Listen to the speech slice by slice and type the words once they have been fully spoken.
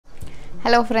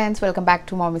Hello friends, welcome back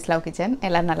to Mommy's Love Kitchen.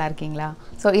 எல்லாரும் நல்லா இருக்கீங்களா?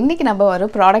 So இன்னைக்கு நம்ம ஒரு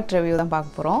ப்ராடக்ட் ரிவ்யூ தான்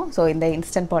பார்க்க போறோம். So இந்த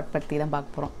இன்ஸ்டன்ட் பாட் பத்தி தான்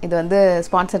பார்க்க போறோம். இது வந்து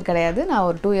ஸ்பான்சர்ட் கிடையாது. நான்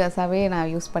ஒரு 2 இயர்ஸாவே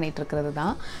நான் யூஸ் பண்ணிட்டு இருக்கிறது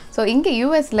தான். So இங்க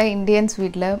யுஎஸ்ல இந்தியன்ஸ்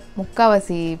வீட்ல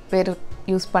முக்காவாசி பேர்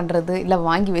யூஸ் பண்ணுறது இல்லை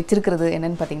வாங்கி வச்சிருக்கிறது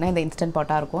என்னென்னு பார்த்தீங்கன்னா இந்த இன்ஸ்டன்ட்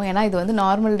பாட்டாக இருக்கும். ஏன்னா இது வந்து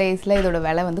நார்மல் டேஸில் இதோட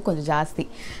விலை வந்து கொஞ்சம் ஜாஸ்தி.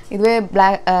 இதுவே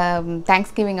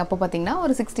தேங்க்ஸ் கிவிங் அப்போ பார்த்தீங்கன்னா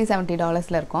ஒரு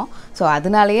 $60-70 இருக்கும். ஸோ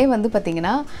அதனாலேயே வந்து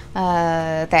பார்த்திங்கன்னா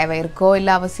தேவை இருக்கோ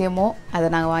இல்லை அவசியமோ அதை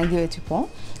நாங்கள் வாங்கி வச்சுப்போம்.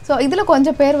 ஸோ இதில்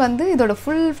கொஞ்சம் பேர் வந்து இதோட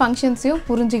ஃபுல் ஃபங்க்ஷன்ஸையும்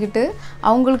புரிஞ்சுக்கிட்டு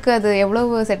அவங்களுக்கு அது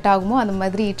எவ்வளவு செட் ஆகுமோ அந்த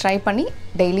மாதிரி ட்ரை பண்ணி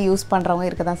டெய்லி யூஸ் பண்ணுறவங்க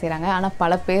இருக்க தான் செய்கிறாங்க. ஆனால்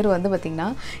பல பேர் வந்து பார்த்திங்கன்னா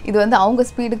இது வந்து அவங்க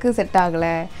ஸ்பீடுக்கு செட்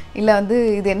ஆகலை, இல்லை வந்து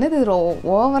இது என்னது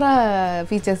ஓவராக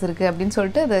ஃபீச்சர்ஸ் இருக்குது அப்படின்னு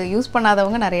சொல்லிட்டு அதை யூஸ்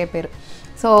பண்ணாதவங்க நிறைய பேர்.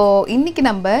 ஸோ இன்றைக்கி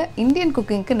நம்ம இந்தியன்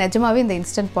குக்கிங்க்கு நிஜமாகவே இந்த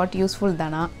இன்ஸ்டன்ட் பாட் யூஸ்ஃபுல்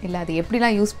தானா, இல்லை அது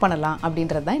எப்படிலாம் யூஸ் பண்ணலாம்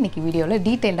அப்படின்றது தான் இன்றைக்கி வீடியோவில்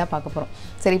டீட்டெயிலாக பார்க்க போகிறோம்.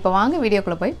 சரி, இப்போ வாங்க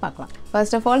வீடியோக்குள்ளே போய் பார்க்கலாம்.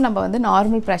 ஃபர்ஸ்ட் ஆஃப் ஆல் நம்ம வந்து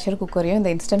நார்மல் ப்ரெஷர் குக்கரையும்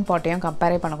இந்த இன்ஸ்டன்ட் பாட்டையும்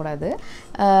கம்பேரே பண்ணக்கூடாது.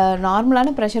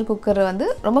 நார்மலான ப்ரெஷர் குக்கர் வந்து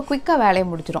ரொம்ப குயிக்காக வேலையை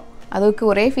முடிச்சிடும். அதுக்கு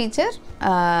ஒரே ஃபீச்சர்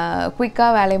குயிக்காக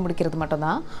வேலையை முடிக்கிறது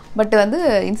மட்டும்தான். பட் வந்து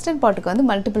இன்ஸ்டன்ட் பாட்டுக்கு வந்து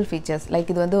மல்டிபிள் ஃபீச்சர்ஸ், லைக்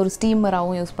இது வந்து ஒரு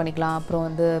ஸ்டீமராகவும் யூஸ் பண்ணிக்கலாம். அப்புறம்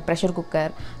வந்து ப்ரெஷர்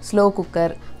குக்கர், ஸ்லோ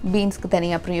குக்கர், பீன்ஸ்க்கு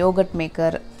தனியாக, அப்புறம் யோகர்ட்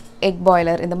மேக்கர், எக்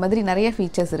பாய்லர், இந்த மாதிரி நிறைய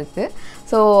ஃபீச்சர்ஸ் இருக்குது.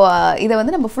 ஸோ இதை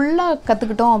வந்து நம்ம ஃபுல்லாக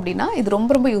கற்றுக்கிட்டோம் அப்படின்னா இது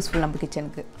ரொம்ப ரொம்ப யூஸ்ஃபுல் நம்ம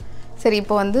கிச்சனுக்கு. சரி,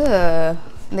 இப்போ வந்து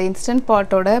இந்த இன்ஸ்டன்ட்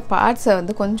பாட்டோட பார்ட்ஸை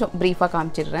வந்து கொஞ்சம் ப்ரீஃபாக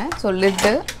காமிச்சிடுறேன். ஸோ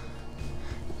லிட்டு,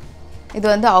 இது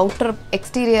வந்து அவுட்டர்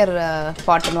எக்ஸ்டீரியர்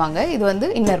பாட்டுன்னுவாங்க, இது வந்து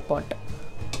இன்னர் பாட்.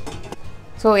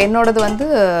 ஸோ என்னோடது வந்து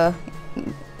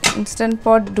இன்ஸ்டன்ட்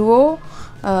பாட் டுவோ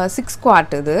 6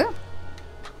 குவாட் இது.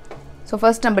 ஸோ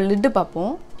ஃபர்ஸ்ட் நம்ம லிட்டு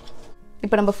பார்ப்போம்.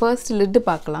 இப்போ நம்ம ஃபர்ஸ்ட் லிட்டு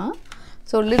பார்க்கலாம்.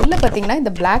 ஸோ லிட்டில் பார்த்திங்கன்னா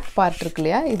இந்த பிளாக் பார்ட் இருக்கு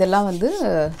இல்லையா, இதெல்லாம் வந்து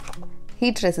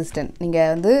ஹீட் ரெசிஸ்டன்ட்.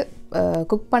 நீங்கள் வந்து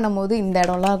குக் பண்ணும் போது இந்த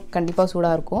இடம்லாம் கண்டிப்பாக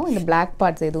சூடாக இருக்கும். இந்த பிளாக்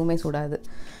பார்ட்ஸ் எதுவுமே சூடாது.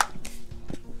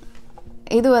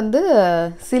 இது வந்து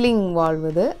சீலிங் வால்வ்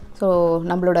இது. ஸோ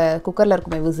நம்மளோட குக்கரில்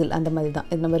இருக்குமே விசில், அந்த மாதிரி தான்.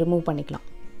 இது நம்ம ரிமூவ் பண்ணிக்கலாம்.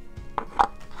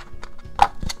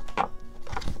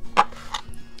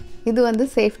 இது வந்து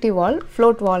சேஃப்டி வால்,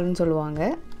 ஃப்ளோட் வால்னு சொல்லுவாங்க.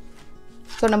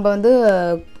 ஸோ நம்ம வந்து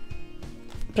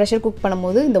ப்ரெஷர் குக்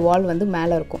பண்ணும்போது இந்த வால் வந்து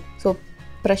மேலே இருக்கும். ஸோ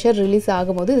ப்ரெஷர் ரிலீஸ்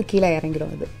ஆகும்போது இது கீழே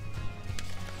இறங்கிடும். இது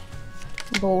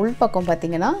இப்போ உள் பக்கம்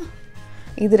பார்த்திங்கன்னா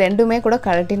இது ரெண்டுமே கூட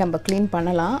கழட்டி நம்ம க்ளீன்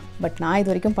பண்ணலாம். பட் நான் இது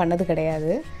வரைக்கும் பண்ணது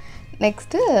கிடையாது.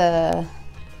 Next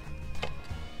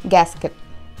gasket.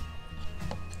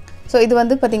 ஸோ இது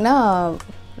வந்து பார்த்திங்கன்னா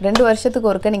 2 வருஷத்துக்கு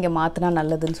ஒருக்க நீங்கள் மாற்றினா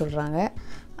நல்லதுன்னு சொல்கிறாங்க.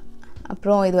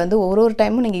 அப்புறம் இது வந்து ஒரு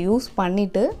டைமும் நீங்கள் யூஸ்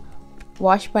பண்ணிவிட்டு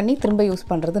வாஷ் பண்ணி திரும்ப யூஸ்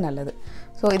பண்ணுறது நல்லது.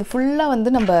 ஸோ இது ஃபுல்லாக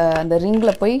வந்து நம்ம அந்த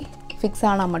ரிங்கில் போய் ஃபிக்ஸ்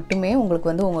ஆனால் மட்டுமே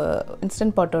உங்களுக்கு வந்து உங்கள்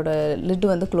இன்ஸ்டன்ட் பாட்டோட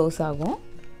லிட்டு வந்து க்ளோஸ் ஆகும்.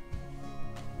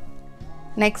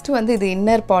 நெக்ஸ்ட்டு வந்து இது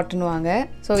இன்னர் பாட்டுன்னுவாங்க.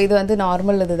 ஸோ இது வந்து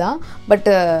நார்மல் இது தான்.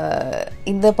 பட்டு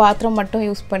இந்த பாத்திரம் மட்டும்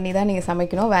யூஸ் பண்ணி தான் நீங்கள்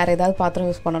சமைக்கணும். வேறு ஏதாவது பாத்திரம்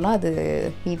யூஸ் பண்ணோன்னா அது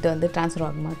ஹீட் வந்து ட்ரான்ஸ்ஃபர்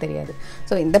ஆகுமா தெரியாது.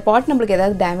 ஸோ இந்த பாட் நம்மளுக்கு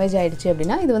ஏதாவது டேமேஜ் ஆகிடுச்சு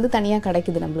அப்படின்னா இது வந்து தனியாக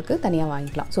கிடைக்குது, நம்மளுக்கு தனியாக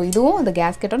வாங்கிக்கலாம். ஸோ இதுவும் அந்த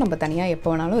கேஸ்கெட்டும் நம்ம தனியாக எப்போ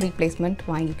வேணாலும் ரீப்ளேஸ்மெண்ட்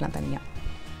வாங்கிக்கலாம் தனியாக.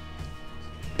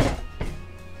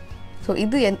 ஸோ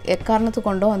இது எக்காரணத்து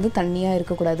கொண்டும் வந்து தண்ணியாக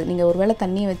இருக்கக்கூடாது. நீங்கள் ஒரு வேளை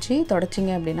தண்ணியை வச்சு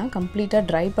தொடச்சிங்க அப்படின்னா கம்ப்ளீட்டாக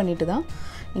ட்ரை பண்ணிவிட்டு தான்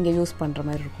நீங்கள் யூஸ் பண்ணுற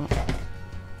மாதிரி இருக்கும்.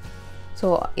 ஸோ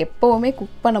எப்போவுமே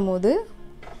குக் பண்ணும்போது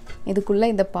இதுக்குள்ளே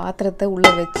இந்த பாத்திரத்தை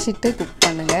உள்ளே வச்சுட்டு குக்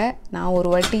பண்ணுங்கள். நான் ஒரு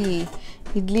வாட்டி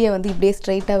இட்லியை வந்து இப்படியே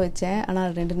ஸ்ட்ரைட்டாக வச்சேன்,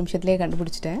 ஆனால் 2 நிமிஷத்துலேயே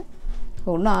கண்டுபிடிச்சிட்டேன். ஸோ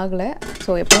ஒன்றும் ஆகலை.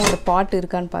 ஸோ எப்போவும் அந்த பாட்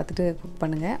இருக்கான்னு பார்த்துட்டு குக்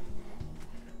பண்ணுங்கள்.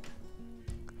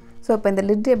 ஸோ இப்போ இந்த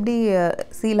லிட் எப்படி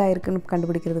சீல் ஆகிருக்குன்னு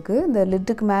கண்டுபிடிக்கிறதுக்கு இந்த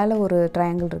லிட்டுக்கு மேலே ஒரு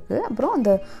ட்ரையாங்கிள் இருக்குது, அப்புறம்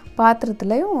அந்த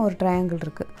பாத்திரத்துலேயும் ஒரு ட்ரையாங்கிள்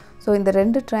இருக்குது. ஸோ இந்த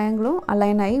 2 ட்ரையாங்கிளும்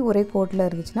அலைன் ஆகி ஒரே கோட்டில்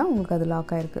இருந்துச்சுன்னா உங்களுக்கு அது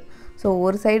லாக் ஆகிருக்கு. ஸோ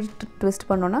ஒரு சைடு ட்விஸ்ட்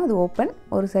பண்ணோன்னா அது ஓப்பன்,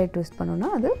 ஒரு சைடு ட்விஸ்ட் பண்ணோன்னா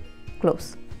அது க்ளோஸ்.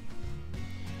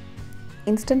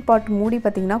 இன்ஸ்டன்ட் பாட் மூடி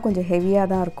பார்த்திங்கன்னா கொஞ்சம் ஹெவியாக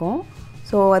தான் இருக்கும்.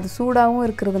 ஸோ அது சூடாகவும்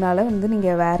இருக்கிறதுனால வந்து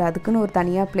நீங்கள் வேறு அதுக்குன்னு ஒரு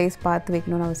தனியாக ப்ளேஸ் பார்த்து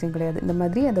வைக்கணும்னு அவசியம் கிடையாது. இந்த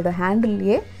மாதிரி அதோட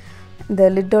ஹேண்டில்லையே இந்த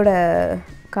லிட்டோட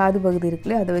காது பகுதி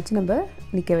இருக்குல்லையா, அதை வச்சு நம்ம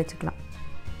நிற்க வச்சுக்கலாம்.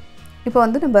 இப்போ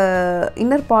வந்து நம்ம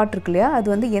இன்னர் பாட் இருக்கு இல்லையா, அது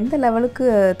வந்து எந்த லெவலுக்கு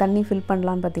தண்ணி ஃபில்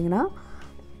பண்ணலான்னு பார்த்தீங்கன்னா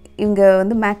இங்கே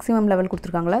வந்து மேக்ஸிமம் லெவல்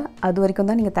கொடுத்துருக்காங்களே அது வரைக்கும்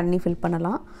தான் நீங்கள் தண்ணி ஃபில்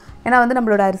பண்ணலாம். ஏன்னா வந்து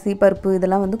நம்மளோட அரிசி பருப்பு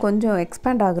இதெல்லாம் வந்து கொஞ்சம்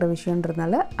எக்ஸ்பேண்ட் ஆகிற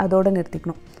விஷயன்றதுனால அதோடு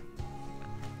நிறுத்திக்கணும்.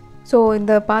 ஸோ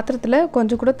இந்த பாத்திரத்தில்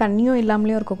கொஞ்சம் கூட தண்ணியும்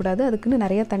இல்லாமலேயும் இருக்கக்கூடாது, அதுக்குன்னு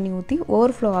நிறைய தண்ணி ஊற்றி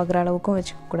ஓவர்ஃப்ளோ ஆகிற அளவுக்கும்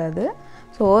வச்சுக்கக்கூடாது.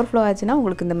 ஸோ ஓவர்ஃப்ளோ ஆச்சுன்னா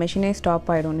உங்களுக்கு இந்த மெஷினே ஸ்டாப்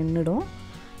ஆகிடும், நின்றுடும்.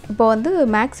 இப்போ வந்து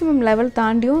மேக்ஸிமம் லெவல்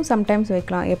தாண்டியும் சம்டைம்ஸ்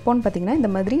வைக்கலாம். எப்போன்னு பார்த்திங்கன்னா இந்த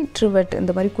மாதிரி ட்ரிவெட்,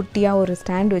 இந்த மாதிரி குட்டியாக ஒரு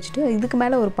ஸ்டாண்ட் வச்சுட்டு இதுக்கு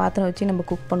மேலே ஒரு பாத்திரம் வச்சு நம்ம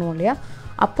குக் பண்ணுவோம் இல்லையா,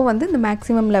 அப்போ வந்து இந்த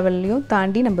மேக்ஸிமம் லெவல்லையும்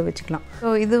தாண்டி நம்ம வச்சுக்கலாம். ஸோ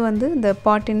இது வந்து இந்த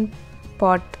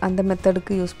பாட் அந்த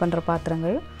மெத்தடுக்கு யூஸ் பண்ணுற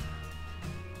பாத்திரங்கள்.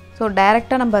 ஸோ ஸோ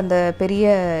டைரெக்டாக நம்ம அந்த பெரிய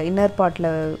இன்னர் பாட்டில்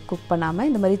குக் பண்ணாமல்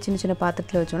இந்த மாதிரி சின்ன சின்ன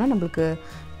பாத்திரத்தில் வச்சோன்னா நம்மளுக்கு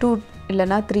 2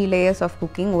 இல்லைனா 3 லேயர்ஸ் ஆஃப்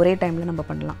குக்கிங் ஒரே டைமில் நம்ம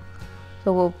பண்ணலாம்.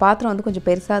 ஸோ பாத்திரம் வந்து கொஞ்சம்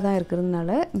பெருசாக தான் இருக்கிறதுனால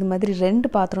இந்த மாதிரி 2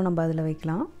 பாத்திரம் நம்ம அதில்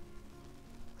வைக்கலாம்.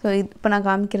 ஸோ இப்போ நான்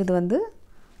காமிக்கிறது வந்து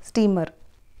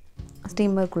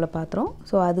ஸ்டீமருக்குள்ளே பாத்திரம்.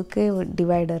 ஸோ அதுக்கே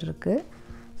டிவைடர் இருக்குது.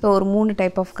 ஸோ ஒரு 3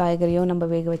 டைப் ஆஃப் காய்கறியும்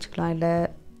நம்ம வேக வச்சுக்கலாம். இல்லை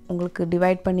உங்களுக்கு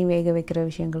டிவைட் பண்ணி வேக வைக்கிற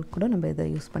விஷயங்களுக்கு கூட நம்ம இதை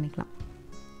யூஸ் பண்ணிக்கலாம்.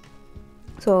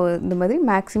 ஸோ இந்த மாதிரி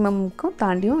மேக்ஸிமம்க்கும்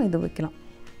தாண்டியும் இது வைக்கலாம்.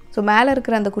 ஸோ மேலே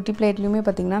இருக்கிற அந்த குட்டி பிளேட்லேயுமே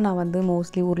பார்த்திங்கன்னா நான் வந்து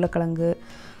மோஸ்ட்லி உருளைக்கிழங்கு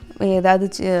ஏதாவது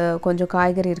கொஞ்சம்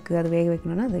காய்கறி இருக்குது அது வேக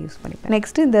வைக்கணும்னா அதை யூஸ் பண்ணிப்பேன்.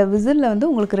 நெக்ஸ்ட்டு இந்த விசிலில் வந்து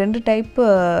உங்களுக்கு 2 டைப்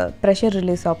ப்ரெஷர்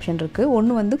ரிலீஸ் ஆப்ஷன் இருக்குது.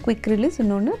 ஒன்று வந்து குயிக் ரிலீஸ்,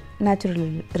 இன்னொன்று நேச்சுரல்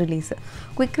ரிலீஸ்.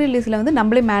 குயிக் ரிலீஸில் வந்து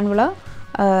நம்மளே மேனுவலாக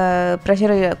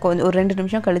ப்ரெஷரை கொஞ்சம் ஒரு 2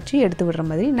 நிமிஷம் கழித்து எடுத்து விடுற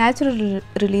மாதிரி. நேச்சுரல்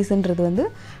ரிலீஸுன்றது வந்து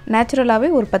நேச்சுரலாகவே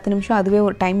ஒரு 10 நிமிஷம் அதுவே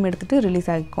ஒரு டைம் எடுத்துகிட்டு ரிலீஸ்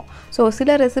ஆகிக்கும். ஸோ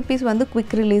சில ரெசிபீஸ் வந்து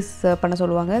குயிக் ரிலீஸ் பண்ண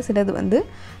சொல்லுவாங்க, சிலது வந்து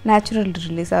நேச்சுரல்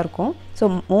ரிலீஸாக இருக்கும். ஸோ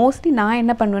மோஸ்ட்லி நான்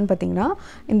என்ன பண்ணுவேன்னு பார்த்திங்கன்னா,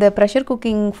 இந்த ப்ரெஷர்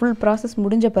குக்கிங் ஃபுல் ப்ராசஸ்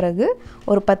முடிஞ்ச பிறகு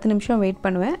ஒரு 10 நிமிஷம் வெயிட்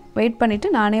பண்ணுவேன். வெயிட்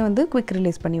பண்ணிவிட்டு நானே வந்து குயிக்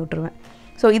ரிலீஸ் பண்ணி விட்டுருவேன்.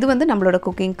 ஸோ இது வந்து நம்மளோட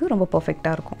குக்கிங்க்கு ரொம்ப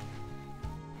பர்ஃபெக்டாக இருக்கும்.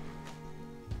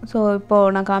 ஸோ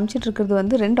இப்போது நான் காமிச்சிட்ருக்கிறது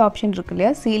வந்து 2 ஆப்ஷன் இருக்குது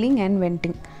இல்லையா, சீலிங் அண்ட்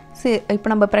வென்டிங். இப்போ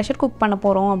நம்ம ப்ரெஷர் குக் பண்ண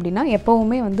போகிறோம் அப்படின்னா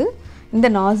எப்போவுமே வந்து இந்த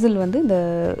நாசில் வந்து இந்த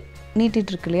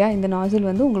நீட்டிகிட்டு இருக்கு இல்லையா, இந்த நாசில்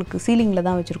வந்து உங்களுக்கு சீலிங்கில்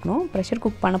தான் வச்சுருக்கணும். ப்ரெஷர்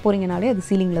குக் பண்ண போகிறீங்கனாலே அது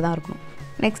சீலிங்கில் தான் இருக்கணும்.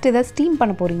 நெக்ஸ்ட் எதாவது ஸ்டீம்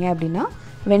பண்ண போகிறீங்க அப்படின்னா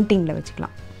வென்டிங்கில்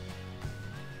வச்சுக்கலாம்.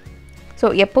 ஸோ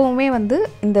எப்போவுமே வந்து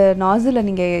இந்த நாசிலை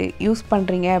நீங்கள் யூஸ்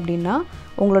பண்ணுறீங்க அப்படின்னா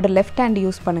உங்களோட லெஃப்ட் ஹேண்ட்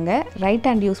யூஸ் பண்ணுங்கள். ரைட்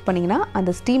ஹேண்ட் யூஸ் பண்ணிங்கன்னா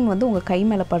அந்த ஸ்டீம் வந்து உங்கள் கை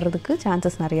மேலே படுறதுக்கு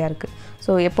சான்சஸ் நிறையா இருக்குது.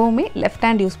 ஸோ எப்போவுமே லெஃப்ட்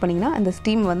ஹேண்ட் யூஸ் பண்ணிங்கன்னா அந்த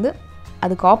ஸ்டீம் வந்து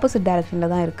அதுக்கு ஆப்போசிட்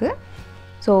டைரெக்ஷனில் தான் இருக்குது.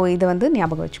 ஸோ இதை வந்து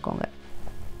ஞாபகம் வச்சுக்கோங்க.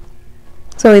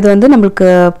 ஸோ இது வந்து நம்மளுக்கு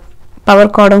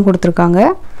பவர் கார்டும் கொடுத்துருக்காங்க.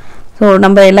 ஸோ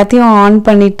நம்ம எல்லாத்தையும் ஆன்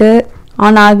பண்ணிவிட்டு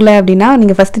ஆன் ஆகலை அப்படின்னா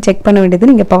நீங்கள் ஃபஸ்ட்டு செக் பண்ண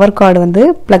வேண்டியது நீங்கள் பவர் கார்டு வந்து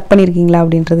ப்ளக் பண்ணியிருக்கீங்களா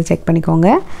அப்படின்றது செக் பண்ணிக்கோங்க.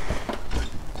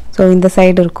 ஸோ இந்த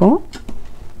சைடு இருக்கும்.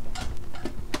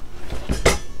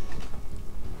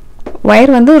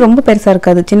 ஒயர் வந்து ரொம்ப பெருசாக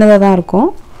இருக்காது, சின்னதாக தான் இருக்கும்.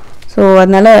 ஸோ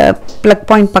அதனால் ப்ளக்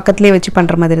பாயிண்ட் பக்கத்துலேயே வச்சு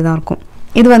பண்ணுற மாதிரி தான் இருக்கும்.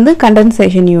 இது வந்து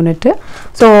கண்டென்சேஷன் யூனிட்டு.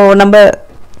 ஸோ நம்ம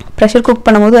ப்ரெஷர் குக்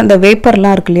பண்ணும்போது அந்த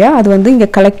வேப்பர்லாம் இருக்கு இல்லையா, அது வந்து இங்கே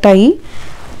கலெக்ட் ஆகி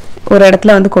ஒரு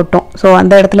இடத்துல வந்து கொட்டும். ஸோ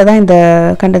அந்த இடத்துல தான் இந்த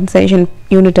கண்டென்சேஷன்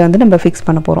யூனிட்டை வந்து நம்ம ஃபிக்ஸ்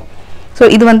பண்ண போகிறோம். ஸோ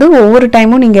இது வந்து ஒவ்வொரு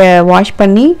டைமும் நீங்கள் வாஷ்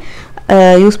பண்ணி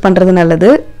யூஸ் பண்ணுறது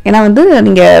நல்லது. ஏன்னா வந்து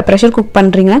நீங்கள் ப்ரெஷர் குக்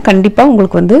பண்ணுறீங்கன்னா கண்டிப்பாக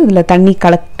உங்களுக்கு வந்து இதில் தண்ணி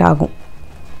கலெக்ட் ஆகும்.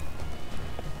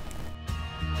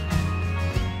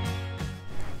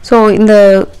 ஸோ இந்த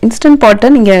இன்ஸ்டன்ட் பாட்டை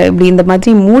நீங்கள் இப்படி இந்த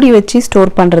மாதிரி மூடி வச்சு ஸ்டோர்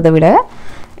பண்ணுறதை விட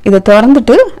இதை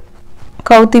திறந்துட்டு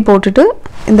கவுத்தி போட்டுட்டு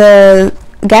இந்த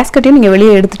கேஸ்கட்டையும் நீங்கள்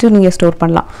வெளியே எடுத்துகிட்டு நீங்கள் ஸ்டோர்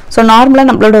பண்ணலாம். ஸோ நார்மலாக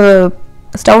நம்மளோட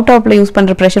ஸ்டவ் டாப்பில் யூஸ்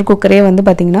பண்ணுற ப்ரெஷர் குக்கரே வந்து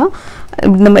பார்த்திங்கன்னா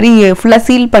இந்த மாதிரி ஃபுல்லாக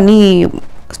சீல் பண்ணி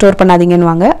ஸ்டோர்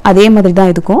பண்ணாதீங்கன்னுவாங்க. அதே மாதிரி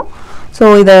தான் இதுக்கும்.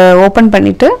 ஸோ இதை ஓப்பன்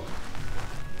பண்ணிவிட்டு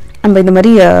நம்ம இந்த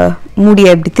மாதிரி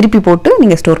மூடியை இப்படி திருப்பி போட்டு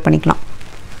நீங்கள் ஸ்டோர் பண்ணிக்கலாம்.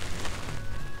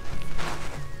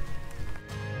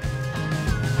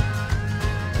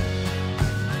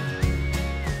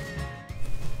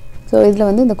 ஸோ இதில்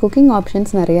வந்து இந்த குக்கிங்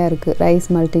ஆப்ஷன்ஸ் நிறையா இருக்குது. ரைஸ்,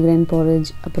 மல்டிகிரெயின் போரேஜ்,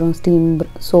 அப்புறம் ஸ்டீம்,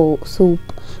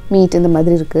 சூப், மீட் இந்த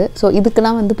மாதிரி இருக்குது. ஸோ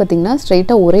இதுக்கெல்லாம் வந்து பார்த்திங்கன்னா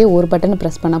ஸ்ட்ரைட்டாக ஒரே ஒரு பட்டனை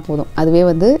ப்ரெஸ் பண்ணால் போதும். அதுவே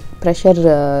வந்து ப்ரெஷர்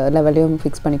லெவலையும்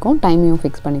ஃபிக்ஸ் பண்ணிக்கும், டைமையும்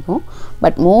ஃபிக்ஸ் பண்ணிக்கும்.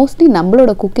 பட் மோஸ்ட்லி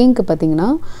நம்மளோட குக்கிங்க்கு பார்த்திங்கன்னா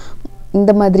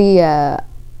இந்த மாதிரி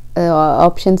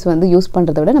ஆப்ஷன்ஸ் வந்து யூஸ்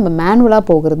பண்ணுறத விட நம்ம மேனுவலாக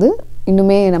போகிறது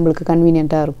இன்னுமே நம்மளுக்கு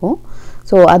கன்வீனியண்ட்டாக இருக்கும்.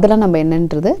 ஸோ அதெல்லாம் நம்ம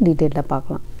என்னன்றதை டீட்டெயிலாக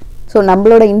பார்க்கலாம். ஸோ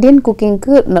நம்மளோட இந்தியன்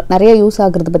குக்கிங்க்கு நிறைய யூஸ்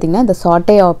ஆகுறது பார்த்திங்கன்னா இந்த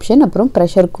சாட்டே ஆப்ஷன், அப்புறம்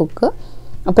ப்ரெஷர் குக்கு,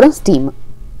 அப்புறம் ஸ்டீம்.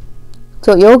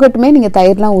 ஸோ யோகட்டுமே நீங்கள்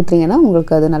தயிர்லாம் ஊற்றுறீங்கன்னா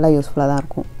உங்களுக்கு அது நல்லா யூஸ்ஃபுல்லாக தான்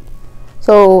இருக்கும்.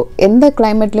 ஸோ எந்த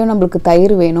கிளைமேட்லேயும் நம்மளுக்கு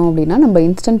தயிர் வேணும் அப்படின்னா நம்ம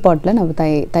இன்ஸ்டன்ட் பாட்டில் நம்ம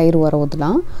தயிர் உர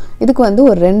ஊற்றலாம். இதுக்கு வந்து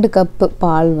ஒரு 2 கப்பு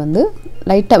பால் வந்து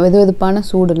லைட்டாக வெதுவெதுப்பான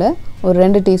சூடில் ஒரு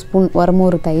 2 டீஸ்பூன்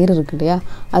வரமோறு தயிர் இருக்கு இல்லையா,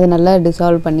 அது நல்லா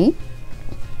டிசால்வ் பண்ணி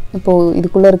இப்போது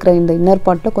இதுக்குள்ளே இருக்கிற இந்த இன்னர்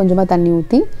பாட்டில் கொஞ்சமாக தண்ணி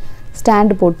ஊற்றி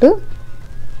ஸ்டாண்டு போட்டு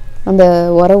அந்த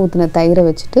உர ஊற்றின தயிரை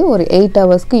வச்சுட்டு ஒரு 8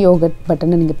 ஹவர்ஸ்க்கு யோகட்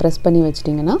பட்டனை நீங்கள் ப்ரெஸ் பண்ணி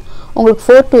வச்சிட்டிங்கன்னா உங்களுக்கு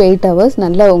 4 to 8 ஹவர்ஸ்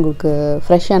நல்லா உங்களுக்கு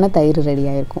ஃப்ரெஷ்ஷான தயிர் ரெடி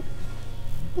ஆகிருக்கும்.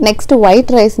 நெக்ஸ்ட்டு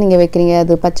ஒயிட் ரைஸ் நீங்கள் வைக்கிறீங்க,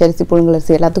 அது பச்சரிசி,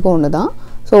 புழுங்கலரிசி எல்லாத்துக்கும் ஒன்று தான்.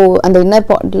 ஸோ அந்த இன்னர்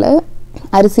பாட்டில்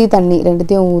அரிசி, தண்ணி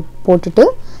ரெண்டுத்தையும் போட்டுட்டு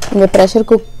நீங்கள் ப்ரெஷர்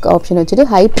குக் ஆப்ஷன் வச்சுட்டு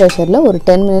ஹை ப்ரெஷரில் ஒரு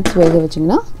 10 மினிட்ஸ் வேக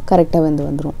வச்சிங்கன்னா கரெக்டாக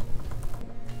வந்துடும்.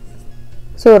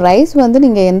 ஸோ ரைஸ் வந்து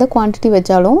நீங்கள் எந்த குவான்டிட்டி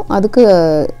வச்சாலும் அதுக்கு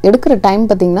எடுக்கிற டைம்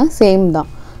பார்த்திங்கன்னா சேம் தான்.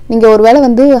 நீங்கள் ஒரு வேளை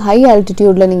வந்து ஹை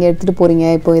ஆல்டிடியூடில் நீங்கள் எடுத்துகிட்டு போகிறீங்க,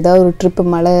 இப்போ ஏதாவது ஒரு ட்ரிப்பு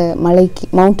மலைக்கு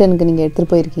மவுண்டனுக்கு நீங்கள்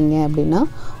எடுத்துகிட்டு போயிருக்கீங்க அப்படின்னா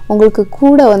உங்களுக்கு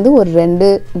கூட வந்து ஒரு 2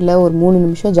 இல்லை ஒரு 3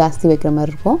 நிமிஷம் ஜாஸ்தி வைக்கிற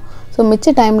மாதிரி இருக்கும். ஸோ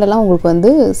மிச்ச டைம்லலாம் உங்களுக்கு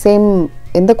வந்து சேம்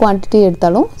எந்த குவான்டிட்டி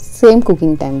எடுத்தாலும் சேம்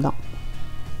குக்கிங் டைம் தான்.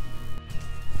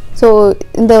 ஸோ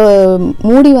இந்த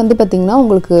மூடி வந்து பார்த்திங்கன்னா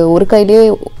உங்களுக்கு ஒரு கையிலே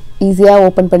ஈஸியாக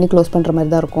ஓப்பன் பண்ணி க்ளோஸ் பண்ணுற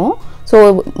மாதிரி தான் இருக்கும். ஸோ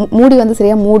மூடி வந்து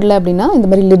சரியாக மூடல அப்படின்னா இந்த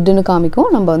மாதிரி லிட்டுன்னு காமிக்கும்.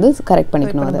 நம்ம வந்து கரெக்ட்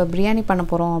பண்ணிக்கணும். நம்ம பிரியாணி பண்ண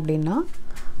போகிறோம் அப்படின்னா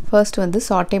ஃபர்ஸ்ட் வந்து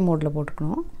சாட்டே மோடில்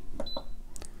போட்டுக்கணும்.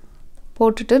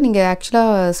 போட்டுட்டு நீங்கள்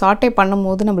ஆக்சுவலாக சாட்டே பண்ணும்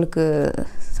போது நம்மளுக்கு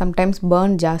சம்டைம்ஸ்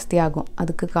பர்ன் ஜாஸ்தி ஆகும்.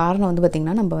 அதுக்கு காரணம் வந்து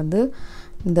பார்த்திங்கன்னா நம்ம வந்து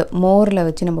இந்த மோரில்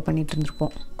வச்சு நம்ம பண்ணிகிட்டு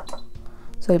இருந்திருப்போம்.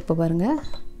 ஸோ இப்போ பாருங்கள்,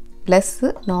 லெஸ்ஸு,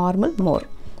 நார்மல், மோர்.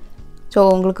 ஸோ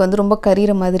உங்களுக்கு வந்து ரொம்ப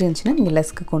கரிகிற மாதிரி இருந்துச்சுன்னா நீங்கள்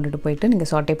லெஸ்க்கு கொண்டுட்டு போயிட்டு நீங்கள்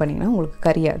சாட்டே பண்ணிங்கன்னா உங்களுக்கு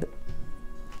கரியாது.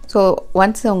 ஸோ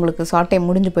ஒன்ஸ் உங்களுக்கு சாட்டே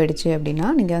முடிஞ்சு போயிடுச்சு அப்படின்னா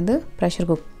நீங்கள் வந்து ப்ரெஷர்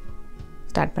குக்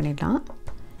ஸ்டார்ட் பண்ணிடலாம்.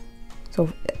 ஸோ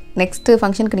நெக்ஸ்ட்டு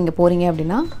ஃபங்க்ஷனுக்கு நீங்கள் போகிறீங்க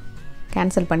அப்படின்னா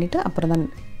கேன்சல் பண்ணிவிட்டு அப்புறம் தான்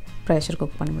ப்ரெஷர்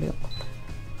குக் பண்ண முடியும்.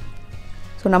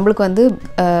 ஸோ நம்மளுக்கு வந்து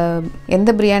எந்த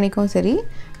பிரியாணிக்கும் சரி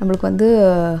நம்மளுக்கு வந்து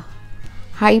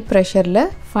ஹை ப்ரெஷரில்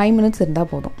 5 மினிட்ஸ் இருந்தால்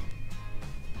போதும்.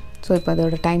 ஸோ இப்போ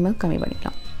அதோட டைமை கம்மி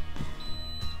பண்ணிக்கலாம்.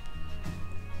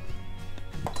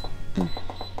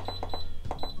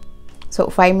 ஸோ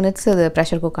 5 மினிட்ஸ் அது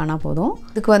ப்ரெஷர் குக் ஆனால் போதும்.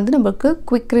 இதுக்கு வந்து நம்மளுக்கு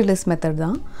குவிக் ரிலீஸ் மெத்தட்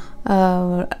தான்.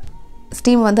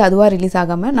 ஸ்டீம் வந்து அதுவாக ரிலீஸ்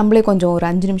ஆகாமல் நம்மளே கொஞ்சம் ஒரு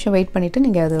 5 நிமிஷம் வெயிட் பண்ணிவிட்டு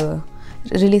நீங்கள் அது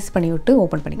ரிலீஸ் பண்ணி விட்டு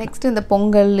ஓப்பன் பண்ணி. நெக்ஸ்ட் இந்த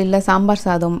பொங்கல் இல்லை சாம்பார்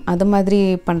சாதம் அது மாதிரி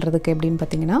பண்ணுறதுக்கு எப்படின்னு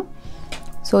பார்த்தீங்கன்னா,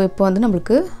 ஸோ இப்போ வந்து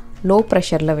நம்மளுக்கு லோ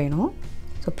ப்ரெஷரில் வேணும்.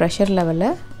 ஸோ ப்ரெஷர்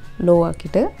லெவலில் லோ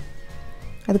ஆக்கிட்டு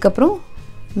அதுக்கப்புறம்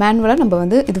மேனுவலாக நம்ம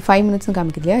வந்து இது 5 மினிட்ஸ்னு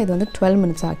காமிக்குது இல்லையா, இது வந்து 12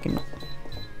 மினிட்ஸ் ஆக்கிடணும்.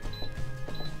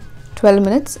 12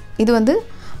 மினிட்ஸ். இது வந்து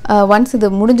ஒன்ஸ் இது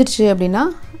முடிஞ்சிடுச்சு அப்படின்னா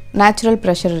நேச்சுரல்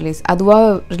ப்ரெஷர் ரிலீஸ் அதுவாக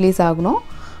ரிலீஸ் ஆகணும்.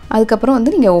 அதுக்கப்புறம்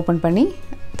வந்து நீங்கள் ஓப்பன் பண்ணி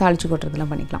தாளித்து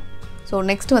கொட்டுறதுலாம் பண்ணிக்கலாம். ஸோ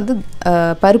நெக்ஸ்ட்டு வந்து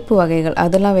பருப்பு வகைகள்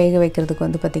அதெல்லாம் வேக வைக்கிறதுக்கு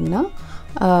வந்து பார்த்திங்கன்னா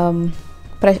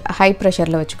ஹை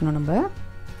ப்ரெஷரில் வச்சுக்கணும். நம்ம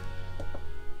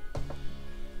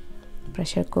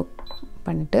ப்ரெஷர் குக்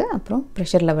பண்ணிவிட்டு அப்புறம்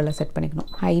ப்ரெஷர் லெவலில் செட் பண்ணிக்கணும்.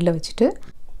 ஹையில் வச்சுட்டு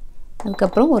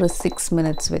அதுக்கப்புறம் ஒரு 6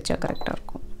 மினிட்ஸ் வச்சா கரெக்டாக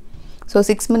இருக்கும். ஸோ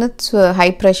 6 மினிட்ஸ் ஹை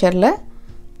ப்ரெஷரில்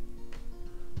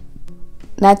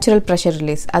நேச்சுரல் ப்ரெஷர்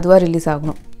ரிலீஸ் அதுவாக ரிலீஸ்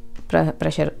ஆகணும்.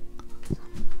 ப்ரெஷர்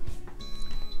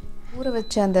ஊற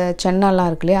வச்ச அந்த சென்னாலாம்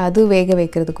இருக்கு இல்லையா, அது வேக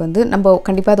வைக்கிறதுக்கு வந்து நம்ம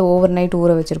கண்டிப்பாக அதை ஓவர் நைட்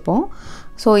ஊற வச்சுருப்போம்.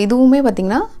 ஸோ இதுவுமே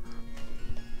பார்த்திங்கன்னா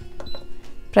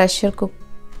ப்ரெஷர் குக்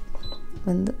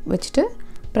வந்து வச்சுட்டு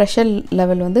ப்ரெஷர்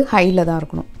லெவல் வந்து ஹையில் தான்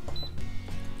இருக்கணும்.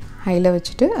 ஹையில்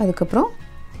வச்சுட்டு அதுக்கப்புறம்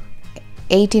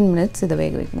 18 மினிட்ஸ் இதை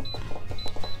வேக வைக்கணும்.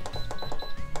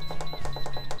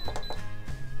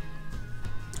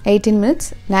 18 minutes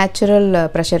natural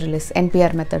pressure release NPR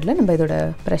மெத்தடில் நம்ம இதோட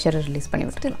ப்ரெஷரை ரிலீஸ் பண்ணி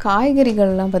விட்டுட்டு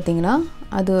காய்கறிகள்லாம் பார்த்திங்கன்னா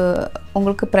அது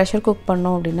உங்களுக்கு ப்ரெஷர் குக்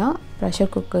பண்ணோம் அப்படின்னா ப்ரெஷர்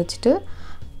குக் வச்சுட்டு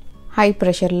ஹை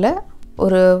ப்ரெஷரில்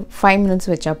ஒரு 5 மினிட்ஸ்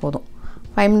வச்சா போதும்.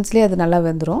 5 மினிட்ஸ்லேயே அது நல்லா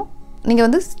வெந்துடும். நீங்கள்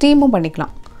வந்து ஸ்டீமும்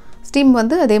பண்ணிக்கலாம். ஸ்டீம்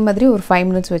வந்து அதே மாதிரி ஒரு 5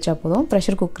 மினிட்ஸ் வச்சா போதும்.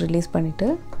 ப்ரெஷர் குக் ரிலீஸ் பண்ணிவிட்டு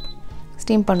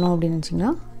ஸ்டீம் பண்ணோம் அப்படின்னு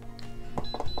நினச்சிங்கன்னா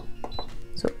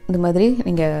ஸோ இந்த மாதிரி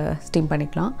நீங்கள் ஸ்டீம்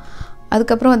பண்ணிக்கலாம்.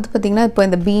 அதுக்கப்புறம் வந்து பார்த்திங்கன்னா இப்போ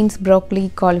இந்த பீன்ஸ், ப்ரோக்கலி,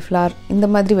 காலிஃப்ளவர் இந்த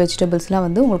மாதிரி வெஜிடபிள்ஸ்லாம்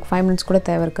வந்து உங்களுக்கு 5 மினிட்ஸ் கூட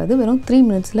தேவை இருக்காது. வெறும் 3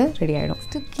 மினிட்ஸில் ரெடி ஆகிடும்.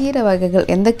 ஃபஸ்ட்டு கீரை வகைகள்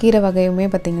எந்த கீரை வகையுமே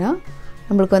பார்த்திங்கன்னா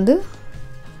நம்மளுக்கு வந்து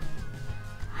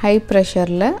ஹை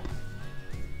ப்ரெஷரில்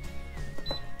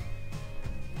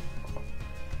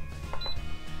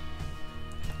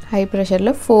ஹை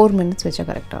ப்ரெஷரில் 4 மினிட்ஸ் வச்சா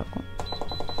கரெக்டாக இருக்கும்.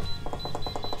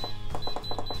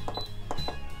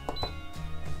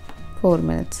 4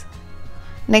 மினிட்ஸ்.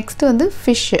 நெக்ஸ்ட்டு வந்து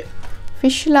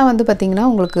ஃபிஷ்ஷெலாம் வந்து பார்த்திங்கன்னா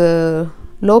உங்களுக்கு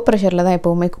லோ ப்ரெஷரில் தான்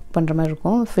எப்போவுமே குக் பண்ணுற மாதிரி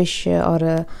இருக்கும். ஃபிஷ் ஒரு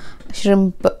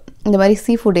ஷ்ரிம்ப் இந்த மாதிரி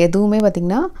சீ ஃபுட் எதுவுமே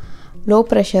பார்த்திங்கன்னா லோ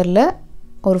ப்ரெஷரில்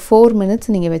ஒரு 4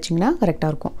 மினிட்ஸ் நீங்கள் வச்சிங்கன்னா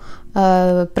கரெக்டாக இருக்கும்.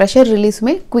 ப்ரெஷர்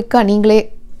ரிலீஸுமே குயிக்காக நீங்களே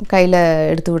கையில்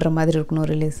எடுத்து விடுற மாதிரி இருக்கணும்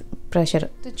ரிலீஸ் ப்ரெஷர்.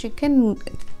 சிக்கன்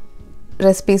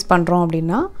ரெசிபீஸ் பண்ணுறோம்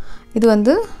அப்படின்னா இது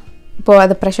வந்து இப்போது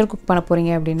அதை ப்ரெஷர் குக் பண்ண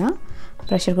போகிறீங்க அப்படின்னா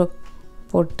ப்ரெஷர் குக்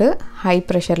போட்டு ஹை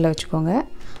ப்ரெஷரில் வச்சுக்கோங்க.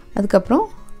 அதுக்கப்புறம்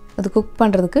அது குக்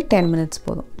பண்ணுறதுக்கு 10 மினிட்ஸ்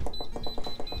போதும்.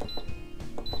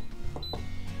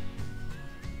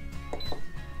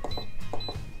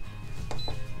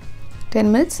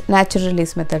 மினிட்ஸ் நேச்சுரல்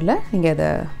ரிலீஸ் மெத்தடில் நீங்கள் அதை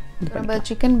நம்ம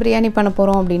சிக்கன் பிரியாணி பண்ண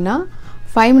போகிறோம் அப்படின்னா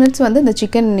 5 மினிட்ஸ் வந்து இந்த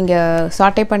சிக்கன் நீங்கள்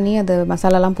சாட்டே பண்ணி அது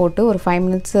மசாலாலாம் போட்டு ஒரு 5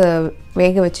 மினிட்ஸ்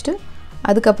வேக வச்சுட்டு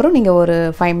அதுக்கப்புறம் நீங்கள் ஒரு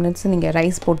 5 மினிட்ஸ் நீங்கள்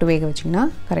ரைஸ் போட்டு வேக வச்சிங்கன்னா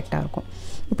கரெக்டாக இருக்கும்.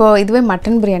 இப்போது இதுவே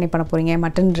மட்டன் பிரியாணி பண்ண போகிறீங்க,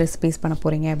 மட்டன் ரெசிபீஸ் பண்ண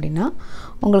போகிறீங்க அப்படின்னா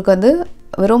உங்களுக்கு வந்து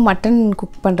வெறும் மட்டன்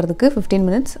குக் பண்ணுறதுக்கு 15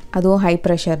 மினிட்ஸ், அதுவும் ஹை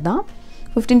ப்ரெஷர் தான்.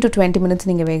 15 to 20 மினிட்ஸ்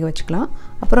நீங்கள் வேக வச்சுக்கலாம்.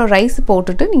 அப்புறம் ரைஸ்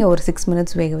போட்டுட்டு நீங்கள் ஒரு 6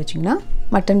 மினிட்ஸ் வேக வச்சிங்கன்னா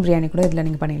மட்டன் பிரியாணி கூட இதில்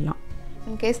நீங்கள் பண்ணிடலாம்.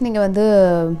 இன்கேஸ் நீங்கள் வந்து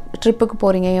ட்ரிப்புக்கு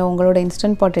போகிறீங்க உங்களோட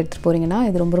இன்ஸ்டன்ட் பாட் எடுத்துகிட்டு போகிறீங்கன்னா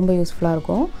இது ரொம்ப ரொம்ப யூஸ்ஃபுல்லாக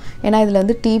இருக்கும். ஏன்னா இதில்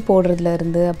வந்து டீ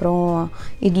போடுறதுலேருந்து அப்புறம்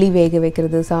இட்லி வேக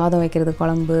வைக்கிறது, சாதம் வைக்கிறது,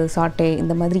 குழம்பு, சாட்டை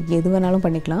இந்த மாதிரி எது வேணாலும்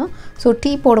பண்ணிக்கலாம். ஸோ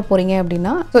டீ போட போகிறீங்க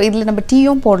அப்படின்னா ஸோ இதில் நம்ம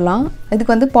டீயும் போடலாம்.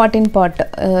 இதுக்கு வந்து பாட் இன் பாட்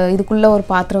இதுக்குள்ளே ஒரு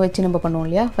பாத்திரம் வச்சு நம்ம பண்ணுவோம்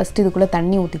இல்லையா. ஃபஸ்ட்டு இதுக்குள்ளே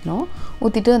தண்ணி ஊற்றிக்கணும்.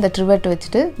 ஊற்றிட்டு அந்த ட்ரிவெட்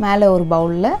வச்சுட்டு மேலே ஒரு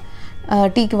பவுலில்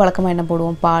டீக்கு வழக்கமாக என்ன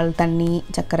போடுவோம், பால், தண்ணி,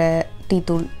 சர்க்கரை, டீ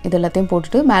தூள் இது எல்லாத்தையும்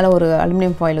போட்டுட்டு மேலே ஒரு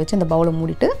அலுமினியம் ஃபாயில் வச்சு அந்த பவுலை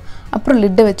மூடிட்டு அப்புறம்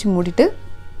லிட்டை வச்சு மூடிட்டு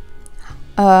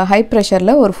ஹை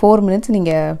ப்ரெஷரில் ஒரு 4 மினிட்ஸ்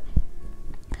நீங்கள்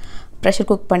ப்ரெஷர்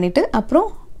குக் பண்ணிவிட்டு அப்புறம்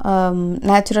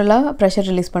நேச்சுரலாக ப்ரெஷர்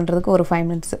ரிலீஸ் பண்ணுறதுக்கு ஒரு 5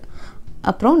 மினிட்ஸ்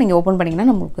அப்புறம் நீங்கள் ஓப்பன் பண்ணிங்கன்னா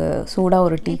நம்மளுக்கு சூடாக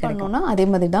ஒரு டீ கிடைக்கணும்னா அதே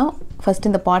மாதிரி தான்.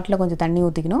 ஃபஸ்ட்டு இந்த பாட்டில் கொஞ்சம் தண்ணி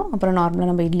ஊற்றிக்கணும். அப்புறம்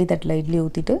நார்மலாக நம்ம இட்லி தட்டில் இட்லி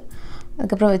ஊற்றிட்டு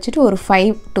அதுக்கப்புறம் வச்சுட்டு ஒரு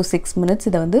 5 to 6 மினிட்ஸ்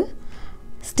இதை வந்து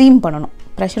ஸ்டீம் பண்ணணும்.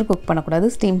 ப்ரெஷர் குக் பண்ணக்கூடாது,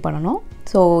 ஸ்டீம் பண்ணணும்.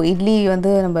 ஸோ இட்லி வந்து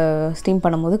நம்ம ஸ்டீம்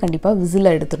பண்ணும்போது கண்டிப்பாக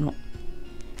விசிலை எடுத்துடணும்.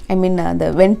 ஐ மீன் அந்த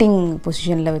வெண்டிங்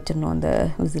பொசிஷனில் வச்சிடணும் அந்த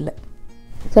விசிலை.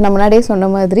 ஸோ நான் முன்னாடியே சொன்ன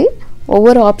மாதிரி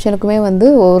ஒவ்வொரு ஆப்ஷனுக்குமே வந்து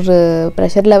ஒரு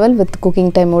ப்ரெஷர் லெவல் வித்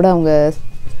குக்கிங் டைமோடு அவங்க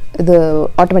இது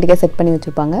ஆட்டோமேட்டிக்காக செட் பண்ணி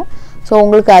வச்சுருப்பாங்க. ஸோ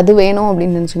உங்களுக்கு அது வேணும்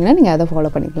அப்படின்னு நினச்சிங்கன்னா நீங்கள் அதை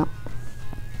ஃபாலோ பண்ணிக்கலாம்.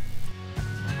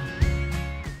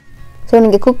 ஸோ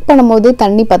நீங்கள் குக் பண்ணும்போது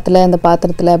தண்ணி பத்தலை அந்த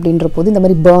பாத்திரத்தில் அப்படின்ற போது இந்த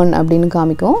மாதிரி பர்ன் அப்படின்னு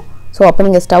காமிக்கும். ஸோ அப்போ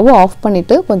நீங்கள் ஸ்டவ் ஆஃப்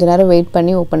பண்ணிவிட்டு கொஞ்சம் நேரம் வெயிட்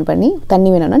பண்ணி ஓப்பன் பண்ணி தண்ணி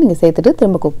வேணும்னா நீங்கள் சேர்த்துட்டு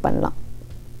திரும்ப குக் பண்ணலாம்.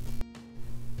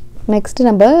 நெக்ஸ்ட்டு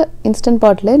நம்ம இன்ஸ்டன்ட்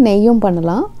பாட்டில் நெய்யும்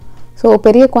பண்ணலாம். ஸோ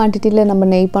பெரிய குவான்டிட்டியில் நம்ம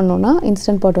நெய் பண்ணோன்னா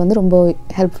இன்ஸ்டன்ட் பாட் வந்து ரொம்ப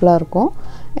ஹெல்ப்ஃபுல்லாக இருக்கும்.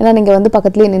 ஏன்னா நீங்கள் வந்து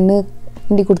பக்கத்துலேயே நின்று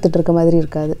கிண்டி கொடுத்துட்ருக்க மாதிரி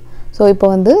இருக்காது. ஸோ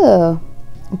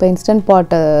இப்போ இன்ஸ்டன்ட்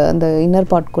பாட் அந்த இன்னர்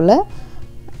பாட்குள்ளே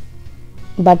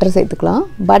பட்டர் சேர்த்துக்கலாம்.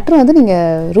 பட்டர் வந்து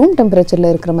நீங்கள் ரூம்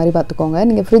டெம்பரேச்சரில் இருக்கிற மாதிரி பார்த்துக்கோங்க.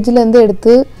 நீங்கள் ஃப்ரிட்ஜிலேருந்து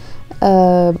எடுத்து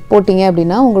போட்டிங்க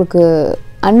அப்படின்னா உங்களுக்கு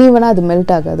அன்ஈவனாக அது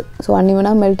மெல்ட் ஆகாது. ஸோ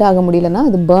அன்ஈவனாக மெல்ட் ஆக முடியலன்னா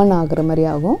அது பர்ன் ஆகுற மாதிரி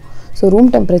ஆகும். ஸோ ரூம்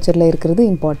டெம்பரேச்சரில் இருக்கிறது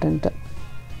இம்பார்ட்டண்ட்டு.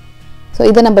 ஸோ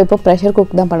இதை நம்ம இப்போ ப்ரெஷர்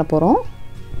குக் தான் பண்ண போகிறோம்.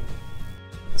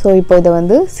 ஸோ இப்போ இதை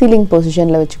வந்து சீலிங்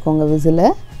பொசிஷனில் வச்சுக்கோங்க விசிலை.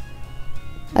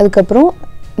 அதுக்கப்புறம்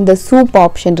இந்த சூப்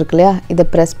ஆப்ஷன் இருக்கு இல்லையா, இதை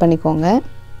ப்ரெஸ் பண்ணிக்கோங்க.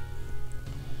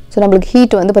 ஸோ நம்மளுக்கு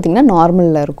ஹீட் வந்து பார்த்திங்கன்னா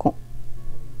நார்மலில் இருக்கும்.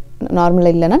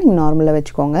 நார்மலில் இல்லைன்னா நீங்கள் நார்மலில்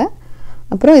வச்சுக்கோங்க.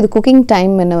 அப்புறம் இது குக்கிங்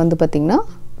டைம் என்ன வந்து பார்த்திங்கன்னா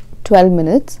 12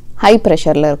 மினிட்ஸ் ஹை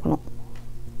ப்ரெஷரில் இருக்கணும்.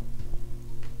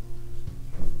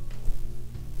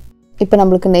 இப்போ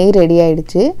நம்மளுக்கு நெய் ரெடி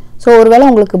ஆகிடுச்சு. ஸோ ஒருவேளை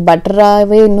உங்களுக்கு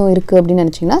பட்டராகவே இன்னும் இருக்குது அப்படின்னு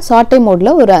நினச்சிங்கன்னா சாட்டை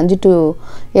மோடில் ஒரு 5 to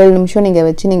 7 நிமிஷம் நீங்கள்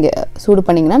வச்சு நீங்கள் சூடு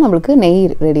பண்ணிங்கன்னா நம்மளுக்கு நெய்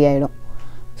ரெடி ஆகிடும்.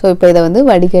 ஸோ இப்போ இதை வந்து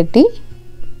வடிகட்டி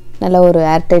நல்லா ஒரு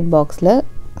ஏர்டைட் பாக்ஸில்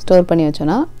ஸ்டோர் பண்ணி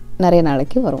வச்சோன்னா நிறைய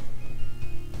நாளைக்கு வரும்.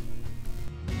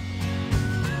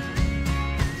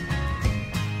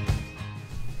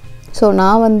 ஸோ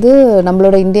நான் வந்து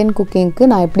நம்மளோட இந்தியன் குக்கிங்க்கு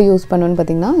நான் எப்படி யூஸ் பண்ணுவேன்னு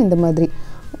பார்த்திங்கன்னா இந்த மாதிரி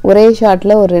ஒரே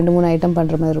ஷாட்டில் ஒரு 2-3 ஐட்டம்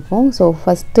பண்ணுற மாதிரி இருக்கும். ஸோ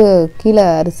ஃபஸ்ட்டு கீழே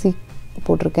அரிசி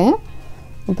போட்டிருக்கேன்,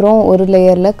 அப்புறம் ஒரு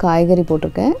லேயரில் காய்கறி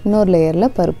போட்டிருக்கேன், இன்னொரு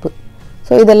லேயரில் பருப்பு.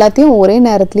 ஸோ இது எல்லாத்தையும் ஒரே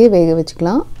நேரத்துலேயே வேக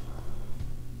வச்சுக்கலாம்.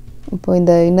 இப்போது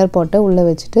இந்த இன்னர் பாட்டை உள்ளே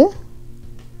வச்சுட்டு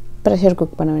ப்ரெஷர்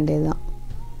குக் பண்ண வேண்டியது தான்.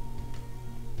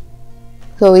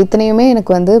 ஸோ இத்தனையுமே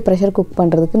எனக்கு வந்து ப்ரெஷர் குக்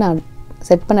பண்ணுறதுக்கு நான்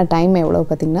செட் பண்ண டைம் எவ்வளோ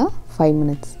பார்த்திங்கன்னா 5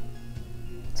 மினிட்ஸ்.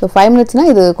 ஸோ 5 மினிட்ஸ்னால்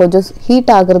இது கொஞ்சம்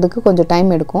ஹீட் ஆகிறதுக்கு கொஞ்சம் டைம்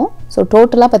எடுக்கும். ஸோ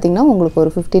டோட்டலாக பார்த்திங்கன்னா உங்களுக்கு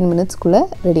ஒரு 15 மினிட்ஸ்க்குள்ளே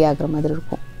ரெடி ஆகிற மாதிரி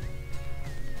இருக்கும்.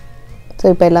 ஸோ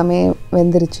இப்போ எல்லாமே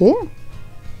வெந்துருச்சு.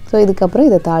 ஸோ இதுக்கப்புறம்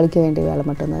இதை தாளிக்க வேண்டிய வேலை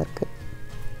மட்டும்தான் இருக்குது.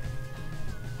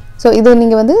 ஸோ இது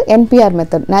நீங்கள் வந்து NPR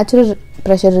method, natural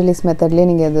pressure release மெத்தட்லேயே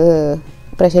நீங்கள் இது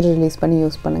ப்ரெஷர் ரிலீஸ் பண்ணி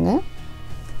யூஸ் பண்ணுங்கள்.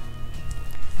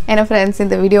 ஏன்னா ஃப்ரெண்ட்ஸ்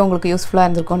இந்த வீடியோ உங்களுக்கு யூஸ்ஃபுல்லாக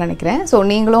இருந்திருக்கும்னு நினைக்கிறேன். ஸோ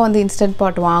நீங்களும் வந்து இன்ஸ்டன்ட்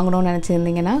பாட் வாங்கணும்னு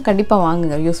நினச்சிருந்தீங்கன்னா கண்டிப்பாக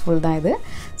வாங்குங்க, யூஸ்ஃபுல் தான் இது.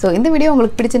 ஸோ இந்த வீடியோ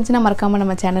உங்களுக்கு பிடிச்சிருந்துச்சுன்னா மறக்காமல்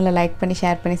நம்ம சேனலை லைக் பண்ணி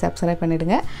ஷேர் பண்ணி சப்ஸ்கிரைப்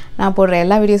பண்ணிவிடுங்க. நான் போடுற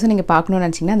எல்லா வீடியோஸும் நீங்கள் பார்க்கணும்னு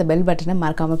நினச்சிங்கன்னா அந்த பெல் பட்டனை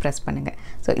மறக்காமல் ப்ரெஸ் பண்ணுங்கள்.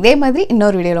 ஸோ இதே மாதிரி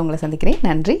இன்னொரு வீடியோவில் உங்களை சந்திக்கிறேன்.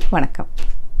 நன்றி, வணக்கம்.